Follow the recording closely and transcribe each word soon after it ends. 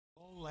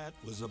that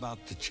was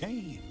about to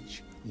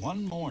change.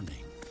 One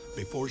morning,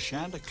 before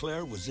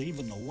Chanticleer was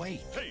even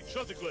awake, hey,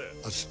 Chanticleer!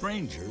 A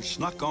stranger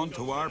snuck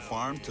onto our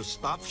farm to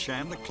stop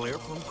Chanticleer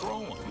from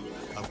crowing.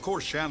 Of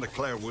course,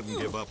 Chanticleer wouldn't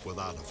give up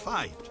without a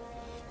fight.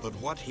 But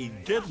what he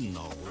didn't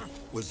know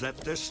was that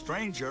this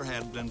stranger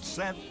had been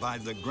sent by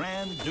the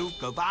Grand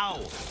Duke of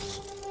Owls.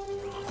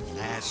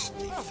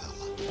 Nasty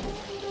fella.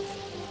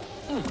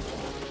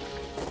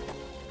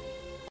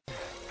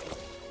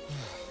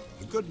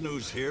 The good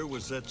news here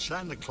was that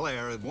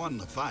Chanticleer had won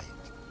the fight.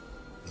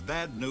 The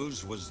bad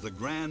news was the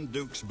Grand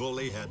Duke's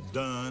bully had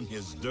done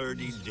his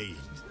dirty deed.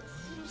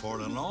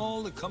 For in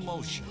all the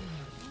commotion,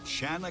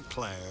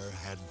 Chanticleer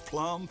had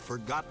plumb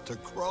forgot to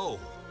crow.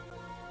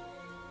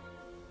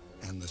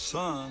 And the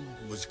sun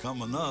was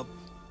coming up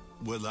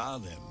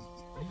without him.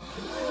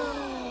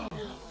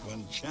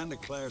 When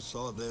Chanticleer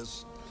saw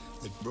this,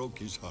 it broke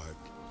his heart.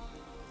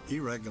 He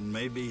reckoned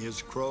maybe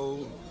his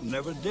crow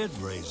never did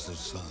raise the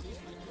sun.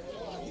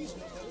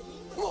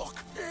 Look,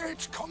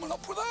 it's coming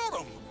up without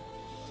him.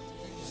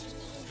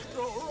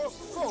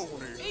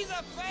 He's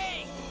a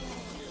fake!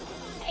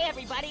 Hey,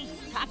 everybody,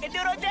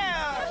 Rock-A-Doodle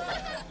down!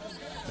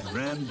 The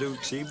Grand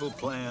Duke's evil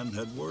plan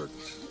had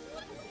worked.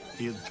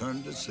 He had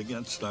turned us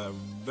against our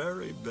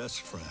very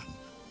best friend.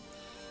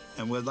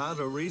 And without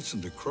a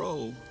reason to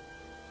crow,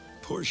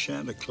 poor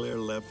Chanticleer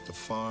left the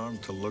farm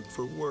to look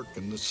for work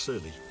in the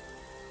city.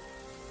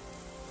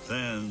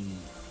 Then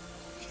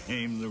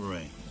came the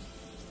rain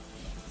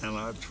and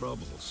our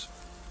troubles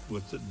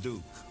with the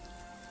Duke.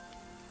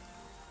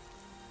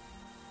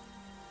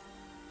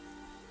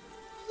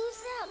 Who's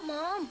that,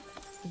 Mom?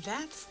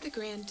 That's the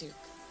Grand Duke.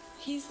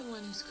 He's the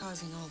one who's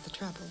causing all the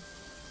trouble.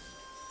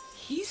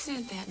 He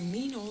sent that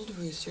mean old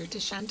rooster to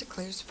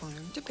Chanticleer's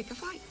farm to pick a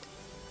fight.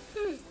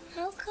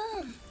 How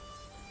come?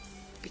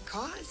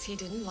 Because he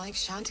didn't like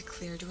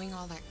Chanticleer doing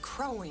all that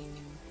crowing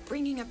and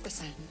bringing up the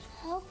sun.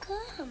 How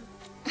come?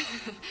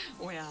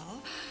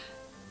 Well,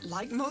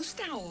 like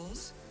most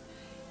owls,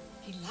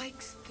 he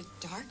likes the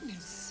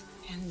darkness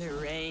and the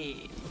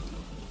rain.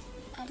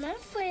 I'm not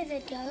afraid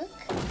of the dark.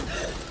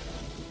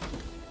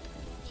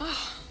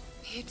 Oh,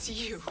 it's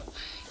you.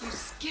 You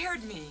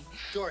scared me.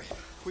 Dory,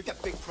 we've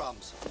got big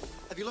problems.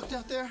 Have you looked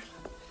out there?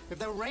 If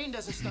that rain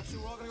doesn't stop, so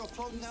we're all gonna go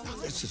floating down the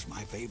river. This is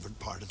my favorite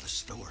part of the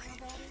story.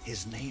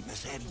 His name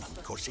is Edmund.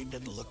 Of course, he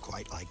didn't look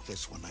quite like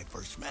this when I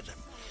first met him.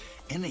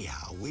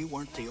 Anyhow, we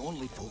weren't the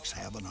only folks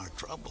having our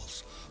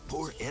troubles.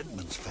 Poor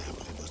Edmund's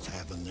family was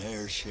having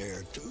their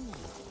share, too.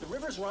 The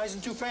river's rising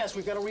too fast.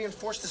 We've got to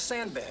reinforce the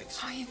sandbags.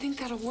 Oh, you think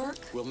that'll work?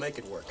 We'll make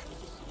it work.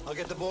 I'll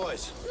get the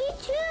boys. Me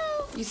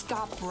too. You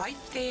stop right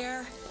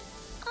there.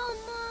 Oh,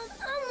 Mom,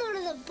 I'm one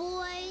of the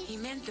boys. He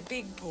meant the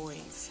big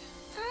boys.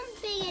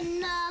 I'm big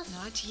enough.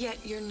 Not yet,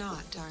 you're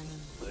not,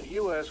 darling. The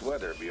U.S.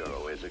 Weather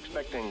Bureau is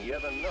expecting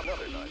yet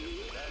another night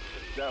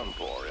of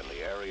downpour in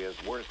the areas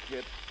worst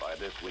hit by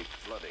this week's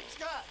flooding.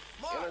 Scott,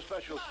 Mark, In a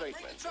special bring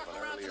statement the truck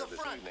given around to earlier the this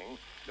front. evening,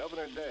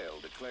 Governor Dale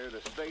declared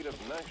a state of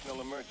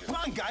national emergency. Come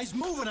on, guys,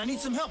 move it. I need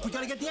some help. We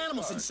gotta get the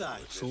animals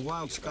inside. So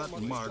while Scott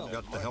and Mark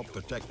got to help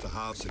protect the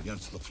house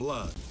against the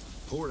flood,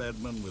 poor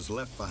Edmund was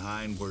left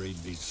behind where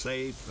he'd be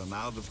safe and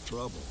out of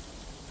trouble.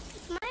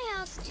 It's my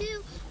house,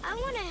 too. I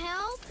want to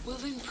help. Well,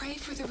 then pray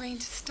for the rain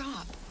to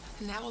stop,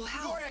 and that will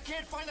help. Dory, I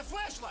can't find the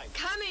flashlight.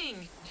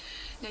 Coming!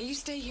 Now, you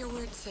stay here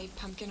where it's safe,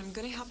 Pumpkin. I'm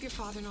gonna help your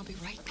father, and I'll be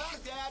right back. Got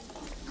it, Dad.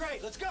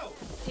 Great, let's go.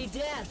 Hey,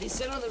 Dad, they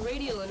said on the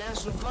radio the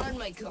National Guard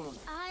might come.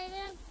 I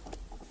am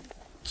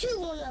too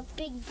one of the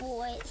big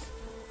boys.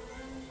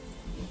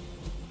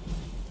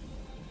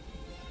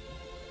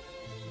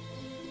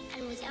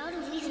 And without a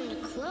reason to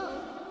crow,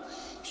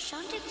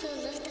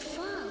 Chanticleer left the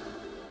farm.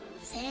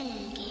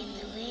 Then came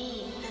the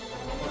rain.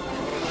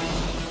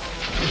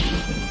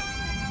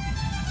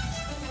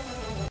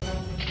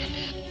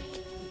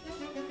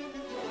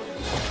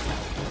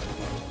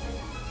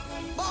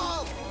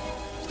 Mom!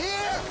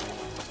 Here!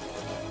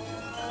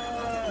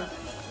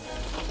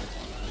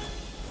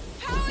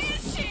 How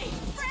is she?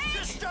 Frank!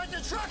 Just start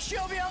the truck,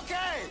 she'll be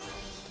okay!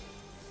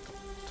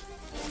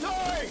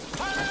 Dory,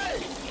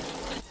 hurry!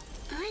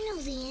 I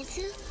know the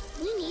answer.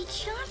 We need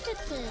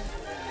Chanticleer.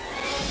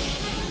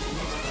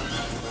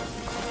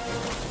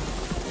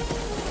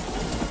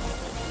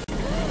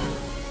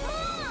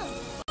 Mom!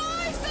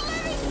 Boys, the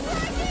levee's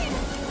breaking!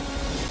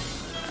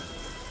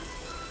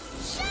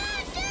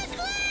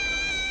 Chanticleer!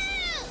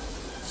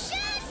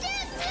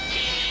 Chanticleer!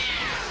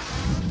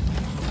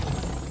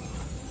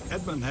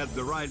 Edmund had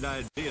the right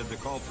idea to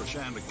call for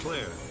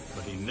Chanticleer,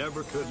 but he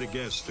never could have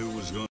guessed who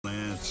was going to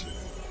answer.